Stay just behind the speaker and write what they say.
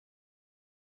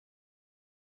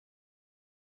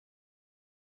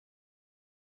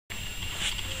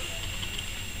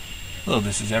Hello,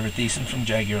 this is Everett Thesen from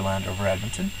Jaguar-Land over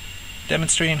Edmonton,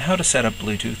 demonstrating how to set up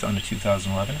Bluetooth on a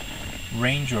 2011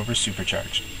 Range Rover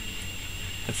Supercharged.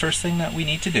 The first thing that we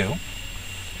need to do,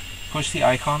 push the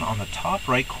icon on the top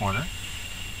right corner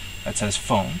that says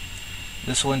Phone.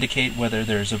 This will indicate whether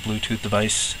there's a Bluetooth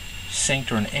device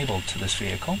synced or enabled to this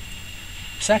vehicle.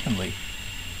 Secondly,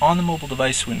 on the mobile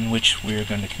device in which we are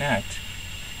going to connect,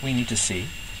 we need to see,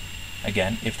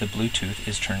 again, if the Bluetooth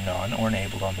is turned on or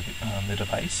enabled on the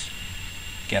device.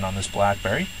 Again, on this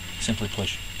BlackBerry, simply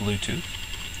push Bluetooth.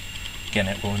 Again,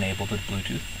 it will enable the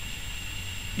Bluetooth.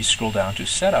 You scroll down to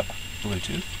Set up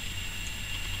Bluetooth.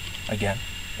 Again,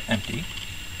 empty.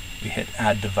 We hit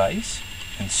Add Device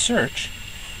and search.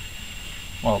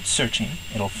 While it's searching,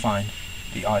 it'll find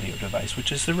the audio device, which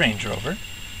is the Range Rover.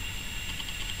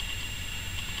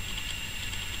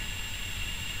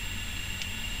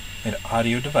 Hit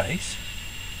Audio Device,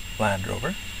 Land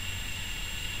Rover.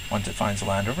 Once it finds the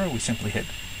Land Rover, we simply hit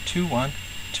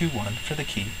 2121 for the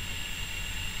key,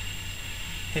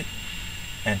 hit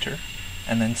Enter,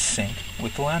 and then sync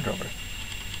with the Land Rover.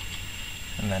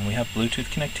 And then we have Bluetooth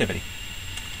connectivity.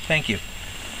 Thank you.